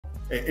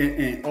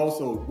And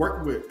also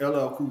working with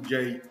LL Cool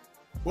J,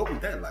 what was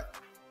that like?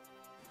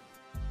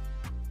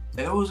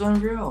 It was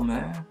unreal,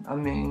 man. I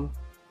mean,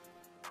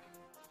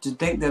 to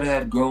think that I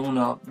had grown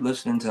up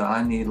listening to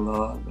I Need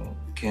Love and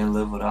Can't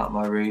Live Without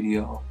My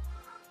Radio.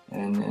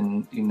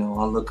 And you know,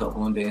 I look up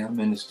one day, I'm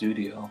in the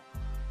studio,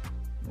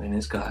 and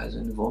this guy's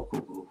in the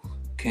vocal booth,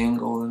 King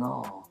Golden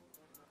All,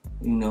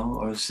 you know,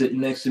 or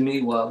sitting next to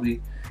me while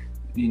we,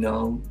 you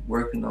know,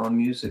 working on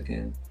music.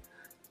 And,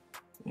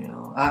 you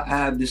know, I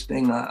have this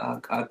thing,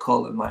 I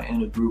call it my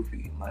inner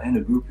groupie. My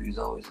inner groupie is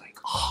always like,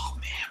 oh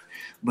man,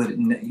 but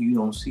you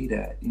don't see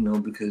that, you know,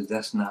 because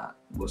that's not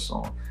what's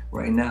on.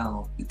 Right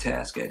now, the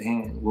task at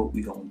hand, what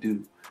we gonna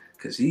do,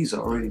 because he's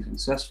already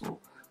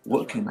successful.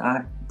 What can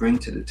I bring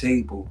to the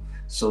table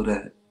so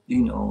that,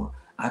 you know,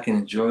 I can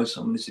enjoy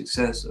some of the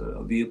success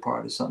or be a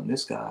part of something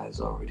this guy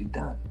has already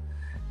done.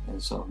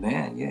 And so,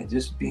 man, yeah,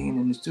 just being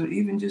in the studio,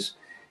 even just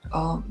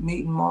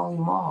meeting Molly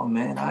Mall,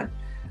 man.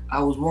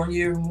 I was 1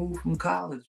 year removed from college.